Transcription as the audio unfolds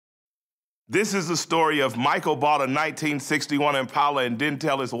This is the story of Michael bought a 1961 Impala and didn't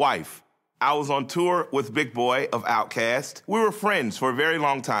tell his wife. I was on tour with Big Boi of Outkast. We were friends for a very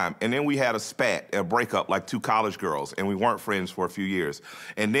long time, and then we had a spat, a breakup, like two college girls, and we weren't friends for a few years.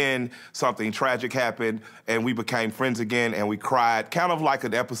 And then something tragic happened, and we became friends again, and we cried, kind of like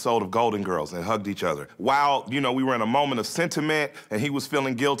an episode of Golden Girls, and hugged each other. While, we were in a moment of sentiment, and he was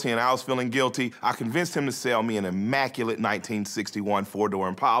feeling guilty, and I was feeling guilty, I convinced him to sell me an immaculate 1961 four-door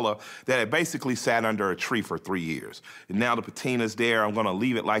Impala that had basically sat under a tree for 3 years. And now the patina's there, I'm gonna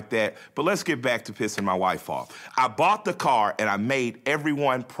leave it like that, but let's get back to pissing my wife off. I bought the car and I made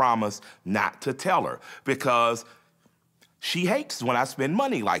everyone promise not to tell her because she hates when I spend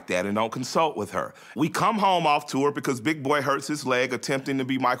money like that and don't consult with her. We come home off tour because Big Boi hurts his leg attempting to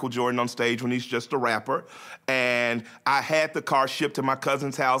be Michael Jordan on stage when he's just a rapper. And I had the car shipped to my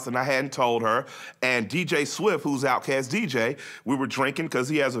cousin's house and I hadn't told her. And DJ Swift, who's Outkast DJ, we were drinking because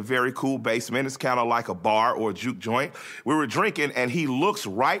he has a very cool basement. It's kind of like a bar or a juke joint. We were drinking and he looks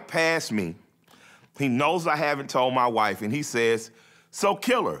right past me. He knows I haven't told my wife and he says, "So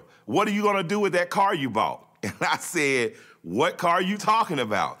Killer, what are you gonna do with that car you bought?" And I said, "What car are you talking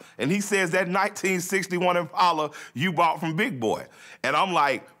about?" And he says, "That 1961 Impala you bought from Big Boi." And I'm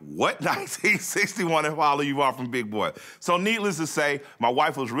like, "What 1961 Impala you bought from Big Boi?" So needless to say, my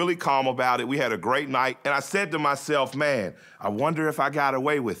wife was really calm about it. We had a great night. And I said to myself, man, I wonder if I got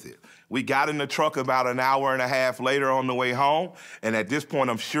away with it. We got in the truck about an hour and a half later on the way home. And at this point,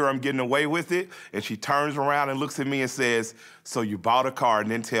 I'm sure I'm getting away with it. And she turns around and looks at me and says, "So you bought a car and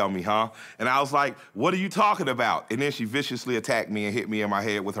didn't tell me, huh?" And I was like, "What are you talking about?" And then she viciously attacked me and hit me in my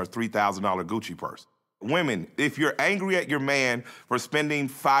head with her $3,000 Gucci purse. Women, if you're angry at your man for spending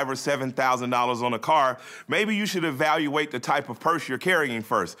 $5,000 or $7,000 on a car, maybe you should evaluate the type of purse you're carrying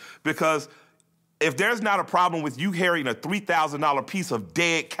first. Because if there's not a problem with you carrying a $3,000 piece of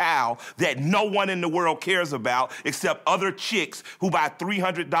dead cow that no one in the world cares about except other chicks who buy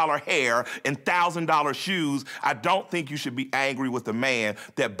 $300 hair and $1,000 shoes, I don't think you should be angry with a man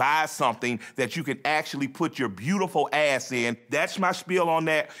that buys something that you can actually put your beautiful ass in. That's my spiel on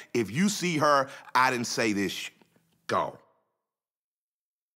that. If you see her, I didn't say this. Go.